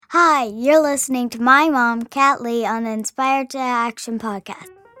Hi, you're listening to my mom, Kat Lee, on the Inspired to Action podcast.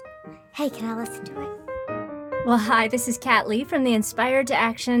 Hey, can I listen to it? Well, hi, this is Kat Lee from the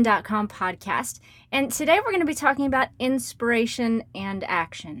InspiredToAction.com podcast, and today we're going to be talking about inspiration and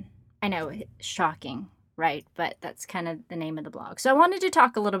action. I know, shocking, right? But that's kind of the name of the blog. So I wanted to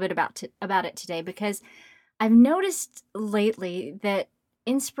talk a little bit about it today because I've noticed lately that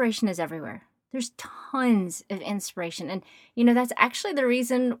inspiration is everywhere. There's tons of inspiration. And, that's actually the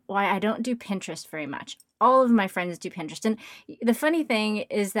reason why I don't do Pinterest very much. All of my friends do Pinterest. And the funny thing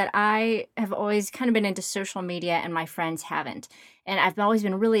is that I have always kind of been into social media and my friends haven't. And I've always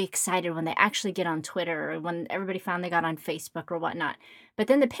been really excited when they actually get on Twitter or when everybody finally got on Facebook or whatnot. But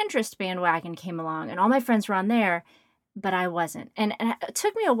then the Pinterest bandwagon came along and all my friends were on there, but I wasn't. And it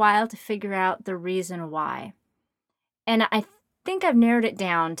took me a while to figure out the reason why. And I think I've narrowed it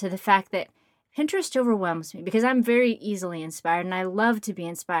down to the fact that Pinterest overwhelms me because I'm very easily inspired and I love to be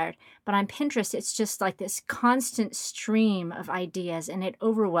inspired. But on Pinterest, it's just like this constant stream of ideas and it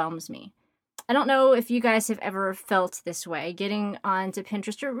overwhelms me. I don't know if you guys have ever felt this way, getting onto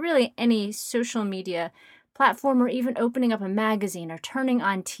Pinterest or really any social media platform or even opening up a magazine or turning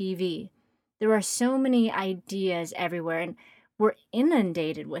on TV. There are so many ideas everywhere and we're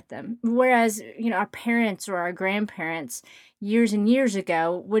inundated with them. Whereas, our parents or our grandparents years and years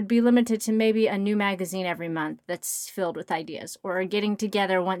ago would be limited to maybe a new magazine every month that's filled with ideas or getting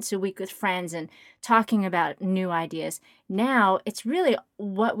together once a week with friends and talking about new ideas. Now, it's really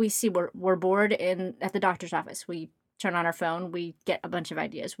what we see. We're bored at the doctor's office. We turn on our phone, we get a bunch of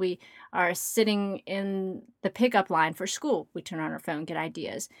ideas. We are sitting in the pickup line for school. We turn on our phone, get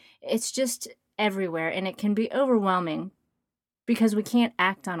ideas. It's just everywhere and it can be overwhelming because we can't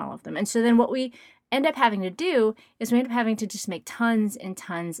act on all of them. And so then what we end up having to do is we end up having to just make tons and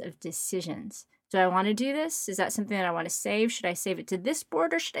tons of decisions. Do I want to do this? Is that something that I want to save? Should I save it to this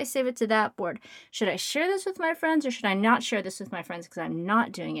board or should I save it to that board? Should I share this with my friends or should I not share this with my friends because I'm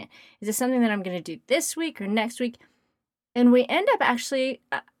not doing it? Is this something that I'm going to do this week or next week? And we end up actually,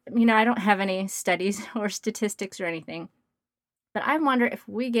 I don't have any studies or statistics or anything, but I wonder if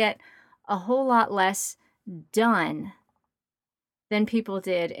we get a whole lot less done than people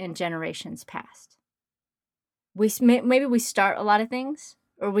did in generations past. Maybe we start a lot of things,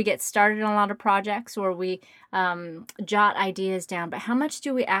 or we get started on a lot of projects, or we jot ideas down, but how much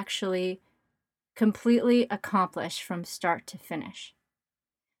do we actually completely accomplish from start to finish?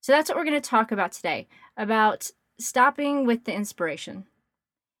 So that's what we're going to talk about today, about stopping with the inspiration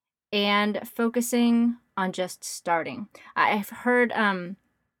and focusing on just starting. I've heard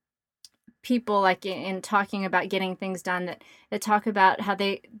people like in talking about getting things done that talk about how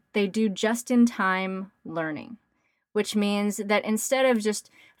they do just-in-time learning, which means that instead of just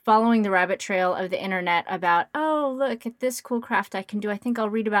following the rabbit trail of the internet about, oh, look at this cool craft I can do, I think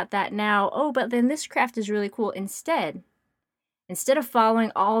I'll read about that now, oh, but then this craft is really cool. Instead of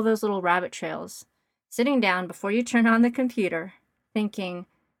following all those little rabbit trails, sitting down before you turn on the computer, thinking,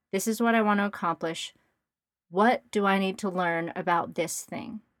 this is what I want to accomplish. What do I need to learn about this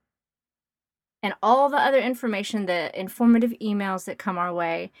thing? And all the other information, the informative emails that come our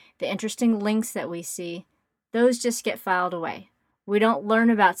way, the interesting links that we see, those just get filed away. We don't learn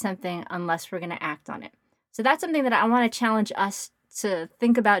about something unless we're going to act on it. So that's something that I want to challenge us to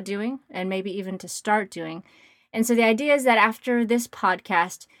think about doing and maybe even to start doing. And so the idea is that after this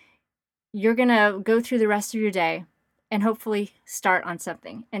podcast, you're going to go through the rest of your day and hopefully start on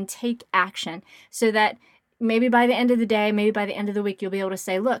something and take action so that maybe by the end of the day, maybe by the end of the week, you'll be able to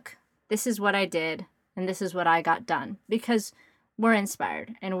say, look, this is what I did, and this is what I got done, because we're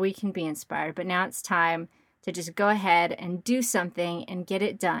inspired, and we can be inspired, but now it's time to just go ahead and do something and get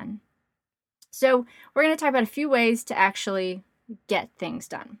it done. So we're going to talk about a few ways to actually get things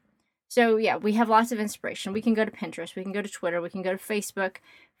done. So yeah, we have lots of inspiration. We can go to Pinterest, we can go to Twitter, we can go to Facebook,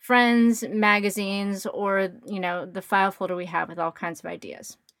 friends, magazines, or, the file folder we have with all kinds of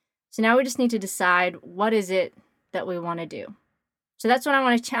ideas. So now we just need to decide what is it that we want to do. So that's what I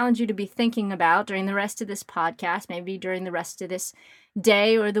want to challenge you to be thinking about during the rest of this podcast, maybe during the rest of this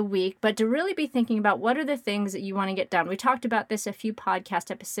day or the week, but to really be thinking about what are the things that you want to get done. We talked about this a few podcast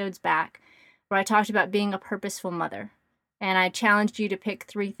episodes back where I talked about being a purposeful mother, and I challenged you to pick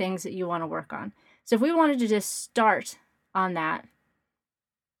 3 things that you want to work on. So if we wanted to just start on that,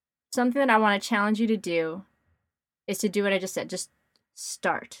 something that I want to challenge you to do is to do what I just said, just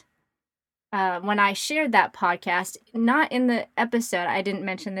start. When I shared that podcast, not in the episode, I didn't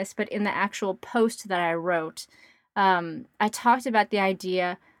mention this, but in the actual post that I wrote, I talked about the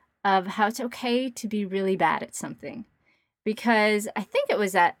idea of how it's okay to be really bad at something. Because I think it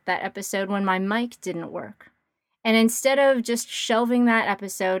was at that episode when my mic didn't work. And instead of just shelving that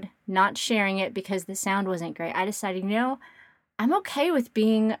episode, not sharing it because the sound wasn't great, I decided, I'm okay with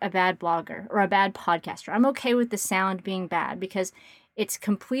being a bad blogger or a bad podcaster. I'm okay with the sound being bad because it's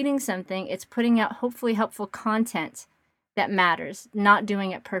completing something, it's putting out hopefully helpful content that matters, not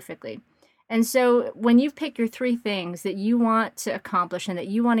doing it perfectly. And so when you pick your 3 things that you want to accomplish and that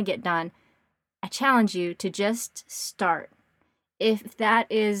you want to get done, I challenge you to just start. If that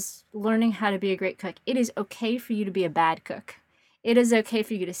is learning how to be a great cook, it is okay for you to be a bad cook. It is okay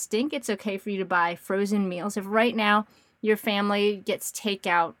for you to stink. It's okay for you to buy frozen meals. If right now your family gets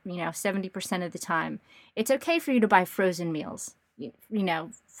takeout, 70% of the time, it's okay for you to buy frozen meals,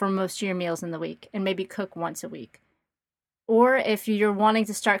 for most of your meals in the week and maybe cook once a week. Or if you're wanting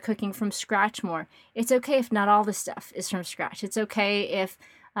to start cooking from scratch more, it's okay if not all the stuff is from scratch. It's okay if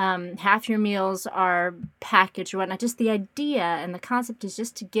half your meals are packaged or whatnot. Just the idea and the concept is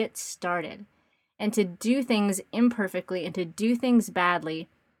just to get started and to do things imperfectly and to do things badly,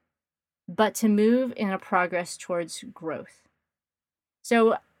 but to move in a progress towards growth.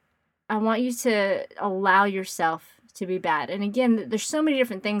 So I want you to allow yourself to be bad. And again, there's so many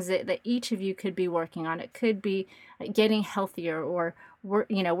different things that each of you could be working on. It could be getting healthier or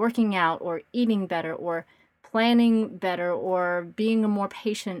working out or eating better or planning better or being a more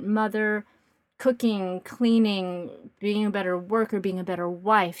patient mother, cooking, cleaning, being a better worker, being a better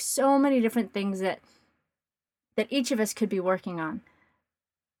wife. So many different things that each of us could be working on.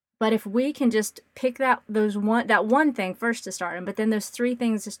 But if we can just pick that one thing first to start on, but then those 3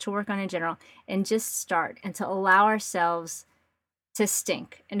 things just to work on in general and just start and to allow ourselves to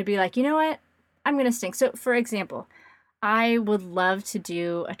stink and to be like, you know what? I'm going to stink. So for example, I would love to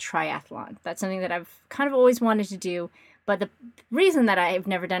do a triathlon. That's something that I've kind of always wanted to do. But the reason that I've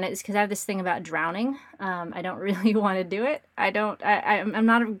never done it is because I have this thing about drowning. I don't really want to do it. I'm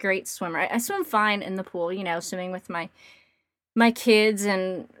not a great swimmer. I swim fine in the pool, swimming with my kids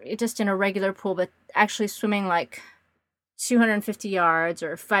and just in a regular pool, but actually swimming like 250 yards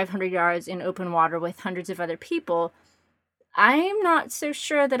or 500 yards in open water with hundreds of other people, I'm not so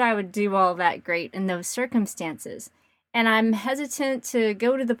sure that I would do all that great in those circumstances. And I'm hesitant to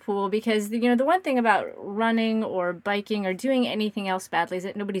go to the pool because, the one thing about running or biking or doing anything else badly is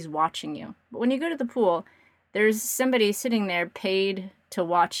that nobody's watching you. But when you go to the pool, there's somebody sitting there paid to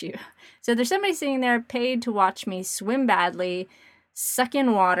watch you. So there's somebody sitting there paid to watch me swim badly, suck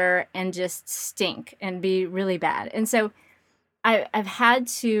in water, and just stink and be really bad. And so I've had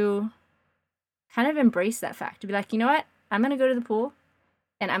to kind of embrace that fact, to be like, you know what? I'm going to go to the pool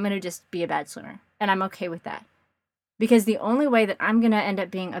and I'm going to just be a bad swimmer. And I'm okay with that. Because the only way that I'm going to end up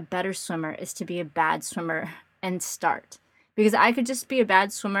being a better swimmer is to be a bad swimmer and start. Because I could just be a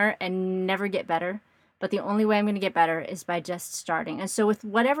bad swimmer and never get better. But the only way I'm going to get better is by just starting. And so with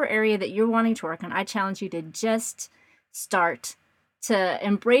whatever area that you're wanting to work on, I challenge you to just start, to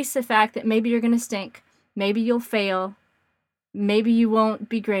embrace the fact that maybe you're going to stink, maybe you'll fail, maybe you won't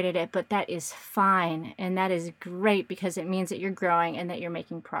be great at it, but that is fine. And that is great because it means that you're growing and that you're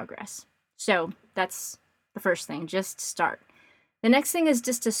making progress. So that's the first thing, just start. The next thing is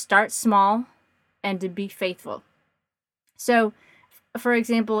just to start small and to be faithful. So for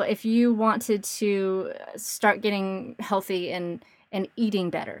example, if you wanted to start getting healthy and eating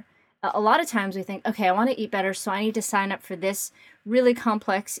better, a lot of times we think, okay, I want to eat better, so I need to sign up for this really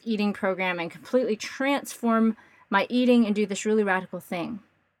complex eating program and completely transform my eating and do this really radical thing.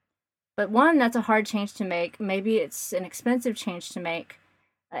 But one, that's a hard change to make. Maybe it's an expensive change to make.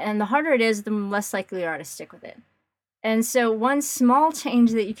 And the harder it is, the less likely you are to stick with it. And so one small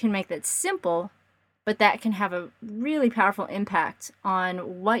change that you can make that's simple, but that can have a really powerful impact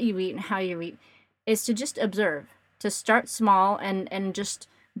on what you eat and how you eat, is to just observe, to start small and just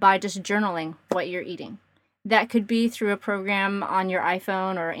by just journaling what you're eating. That could be through a program on your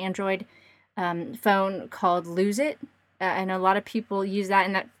iPhone or Android phone called Lose It. And a lot of people use that,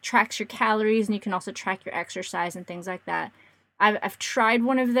 and that tracks your calories, and you can also track your exercise and things like that. I've tried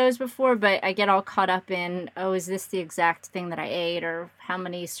one of those before, but I get all caught up in, oh, is this the exact thing that I ate, or how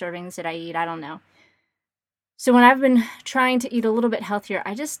many servings did I eat? I don't know. So when I've been trying to eat a little bit healthier,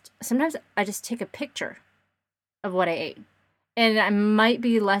 sometimes I just take a picture of what I ate. And I might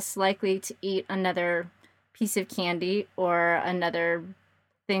be less likely to eat another piece of candy or another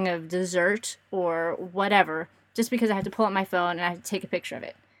thing of dessert or whatever, just because I have to pull out my phone and I have to take a picture of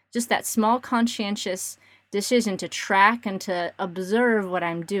it. Just that small conscientious decision to track and to observe what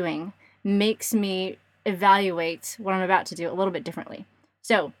I'm doing makes me evaluate what I'm about to do a little bit differently.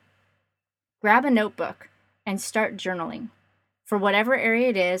 So grab a notebook and start journaling for whatever area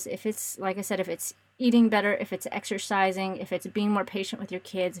it is. If it's, like I said, if it's eating better, if it's exercising, if it's being more patient with your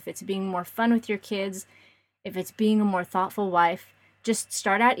kids, if it's being more fun with your kids, if it's being a more thoughtful wife, just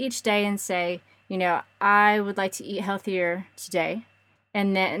start out each day and say, I would like to eat healthier today.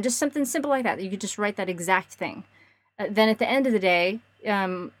 And then just something simple like that. You could just write that exact thing. Then at the end of the day,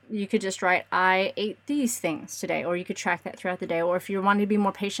 you could just write, I ate these things today, or you could track that throughout the day. Or if you're wanting to be a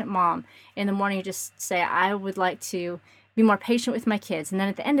more patient mom, in the morning, you just say, I would like to be more patient with my kids. And then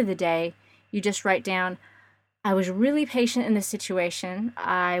at the end of the day, you just write down, I was really patient in this situation.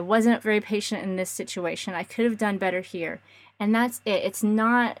 I wasn't very patient in this situation. I could have done better here. And that's it. It's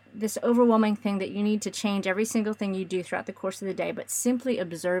not this overwhelming thing that you need to change every single thing you do throughout the course of the day, but simply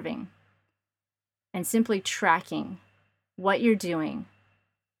observing and simply tracking what you're doing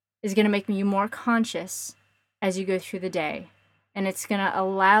is going to make you more conscious as you go through the day. And it's going to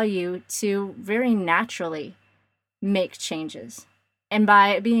allow you to very naturally make changes. And by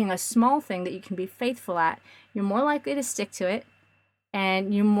it being a small thing that you can be faithful at, you're more likely to stick to it,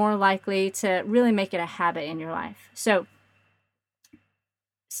 and you're more likely to really make it a habit in your life. So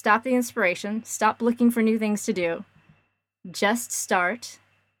stop the inspiration, stop looking for new things to do, just start.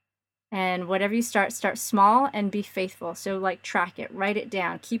 And whatever you start small and be faithful. So track it, write it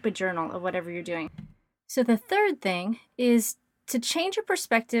down, keep a journal of whatever you're doing. So the third thing is to change your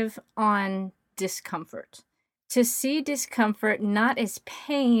perspective on discomfort. To see discomfort not as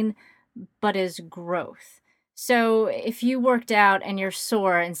pain, but as growth. So if you worked out and you're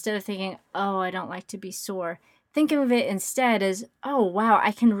sore, instead of thinking, oh, I don't like to be sore, think of it instead as, oh, wow,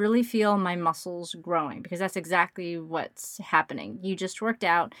 I can really feel my muscles growing, because that's exactly what's happening. You just worked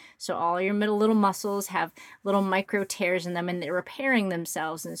out, so all your middle little muscles have little micro tears in them, and they're repairing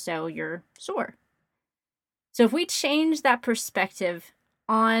themselves, and so you're sore. So if we change that perspective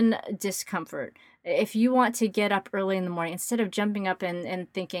on discomfort, if you want to get up early in the morning, instead of jumping up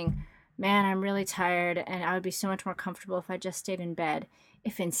and thinking, man, I'm really tired, and I would be so much more comfortable if I just stayed in bed.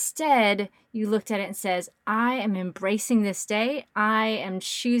 If instead you looked at it and says, I am embracing this day, I am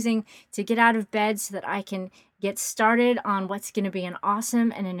choosing to get out of bed so that I can get started on what's going to be an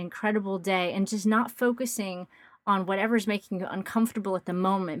awesome and an incredible day, and just not focusing on whatever's making you uncomfortable at the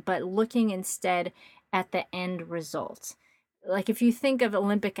moment, but looking instead at the end result. Like if you think of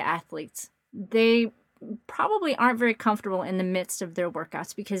Olympic athletes, they probably aren't very comfortable in the midst of their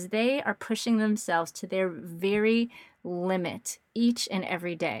workouts because they are pushing themselves to their very limit each and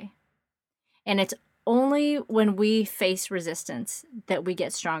every day. And it's only when we face resistance that we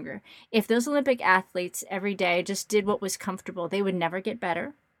get stronger. If those Olympic athletes every day just did what was comfortable, they would never get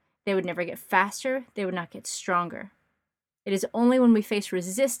better. They would never get faster. They would not get stronger. It is only when we face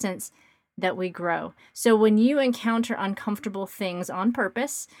resistance that we grow. So when you encounter uncomfortable things on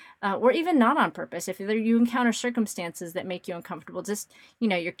purpose, or even not on purpose, if you encounter circumstances that make you uncomfortable, just,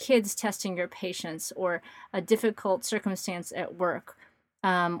 your kids testing your patience, or a difficult circumstance at work,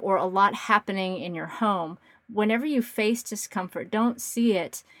 or a lot happening in your home, whenever you face discomfort, don't see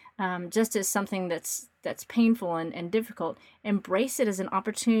it just as something that's painful and difficult. Embrace it as an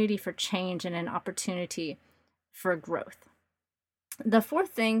opportunity for change and an opportunity for growth. The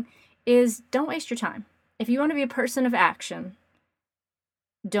fourth thing is, don't waste your time. If you want to be a person of action,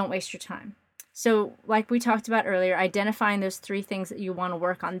 don't waste your time. So like we talked about earlier, identifying those 3 things that you want to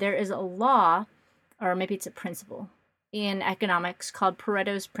work on. There is a law, or maybe it's a principle in economics called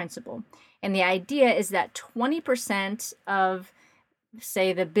Pareto's principle. And the idea is that 20% of,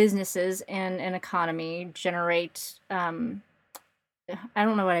 say, the businesses in an economy generate, I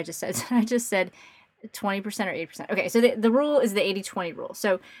don't know what I just said. I just said 20% or 80%. Okay, so the rule is the 80-20 rule.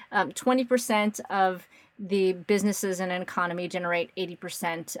 So 20% of the businesses in an economy generate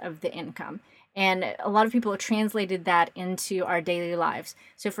 80% of the income. And a lot of people have translated that into our daily lives.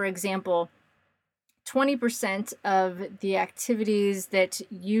 So for example, 20% of the activities that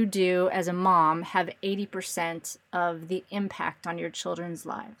you do as a mom have 80% of the impact on your children's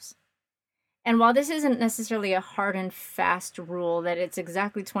lives. And while this isn't necessarily a hard and fast rule that it's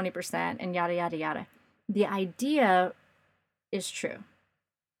exactly 20% and yada, yada, yada, the idea is true.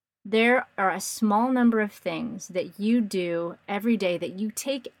 There are a small number of things that you do every day that you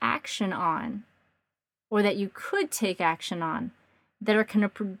take action on, or that you could take action on, that are going to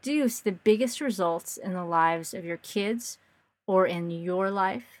produce the biggest results in the lives of your kids, or in your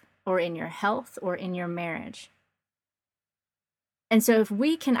life, or in your health, or in your marriage. And so if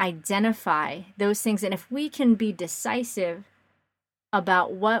we can identify those things, and if we can be decisive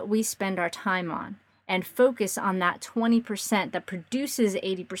about what we spend our time on, and focus on that 20% that produces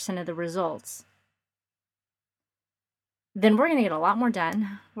 80% of the results, then we're going to get a lot more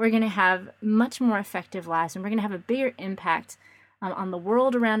done. We're going to have much more effective lives, and we're going to have a bigger impact on the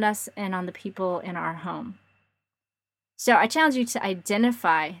world around us and on the people in our home. So I challenge you to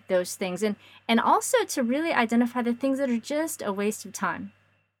identify those things and also to really identify the things that are just a waste of time,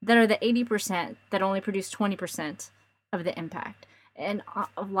 that are the 80% that only produce 20% of the impact. And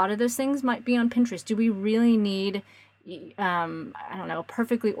a lot of those things might be on Pinterest. Do we really need, I don't know, a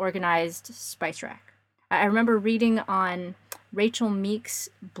perfectly organized spice rack? I remember reading on Rachel Meek's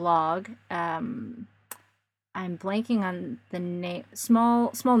blog, I'm blanking on the name,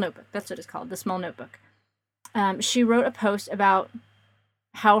 Small Notebook, that's what it's called, the Small Notebook. She wrote a post about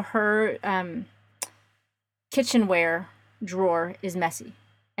how her kitchenware drawer is messy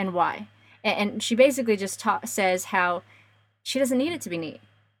and why. And she basically just says how she doesn't need it to be neat.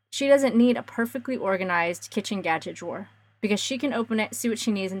 She doesn't need a perfectly organized kitchen gadget drawer because she can open it, see what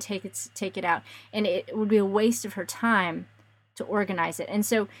she needs, and take it out. And it would be a waste of her time to organize it. And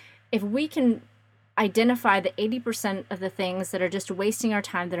so if we can identify the 80% of the things that are just wasting our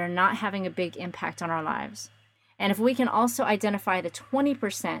time, that are not having a big impact on our lives, and if we can also identify the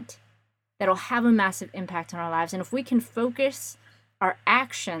 20% that'll have a massive impact on our lives, and if we can focus our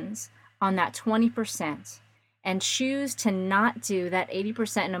actions on that 20% and choose to not do that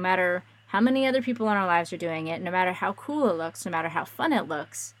 80%, no matter how many other people in our lives are doing it, no matter how cool it looks, no matter how fun it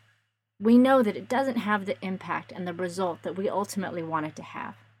looks, we know that it doesn't have the impact and the result that we ultimately want it to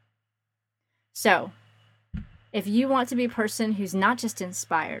have. So, if you want to be a person who's not just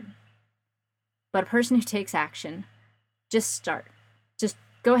inspired, but a person who takes action, just start. Just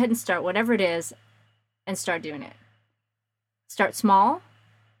go ahead and start whatever it is and start doing it. Start small,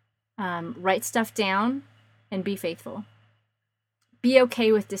 write stuff down, and be faithful. Be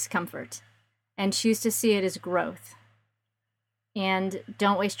okay with discomfort and choose to see it as growth. And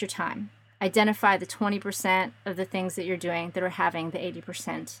don't waste your time. Identify the 20% of the things that you're doing that are having the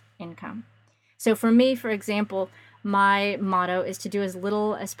 80% income. So for me, for example, my motto is to do as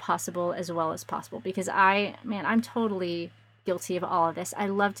little as possible as well as possible, because I'm totally guilty of all of this. I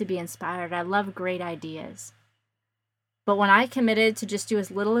love to be inspired. I love great ideas. But when I committed to just do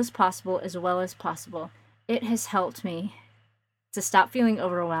as little as possible as well as possible, it has helped me to stop feeling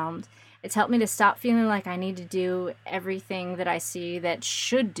overwhelmed. It's helped me to stop feeling like I need to do everything that I see that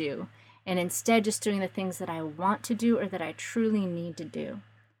should do, and instead just doing the things that I want to do or that I truly need to do.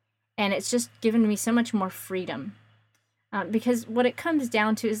 And it's just given me so much more freedom. Because what it comes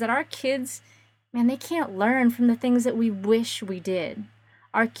down to is that our kids, they can't learn from the things that we wish we did.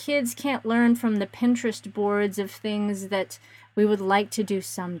 Our kids can't learn from the Pinterest boards of things that we would like to do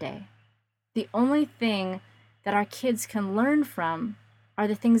someday. The only thing that our kids can learn from are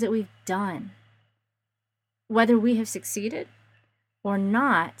the things that we've done. Whether we have succeeded or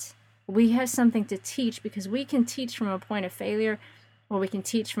not, we have something to teach, because we can teach from a point of failure or we can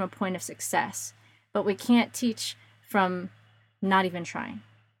teach from a point of success, but we can't teach from not even trying.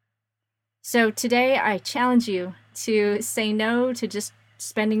 So today I challenge you to say no to just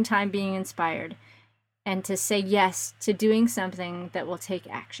spending time being inspired and to say yes to doing something that will take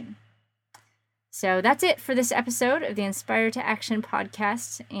action. So that's it for this episode of the Inspire to Action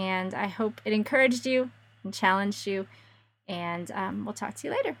podcast, and I hope it encouraged you and challenged you, and we'll talk to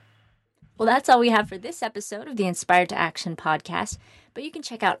you later. Well, that's all we have for this episode of the Inspired to Action podcast, but you can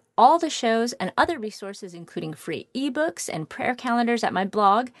check out all the shows and other resources, including free ebooks and prayer calendars, at my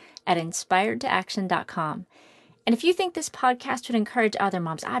blog at inspiredtoaction.com. And if you think this podcast would encourage other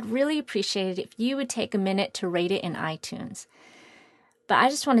moms, I'd really appreciate it if you would take a minute to rate it in iTunes. But I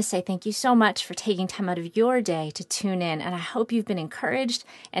just want to say thank you so much for taking time out of your day to tune in, and I hope you've been encouraged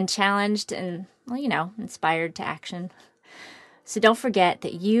and challenged and, inspired to action. So don't forget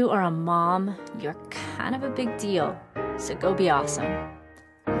that you are a mom. You're kind of a big deal. So go be awesome.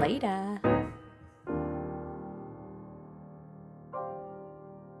 Later.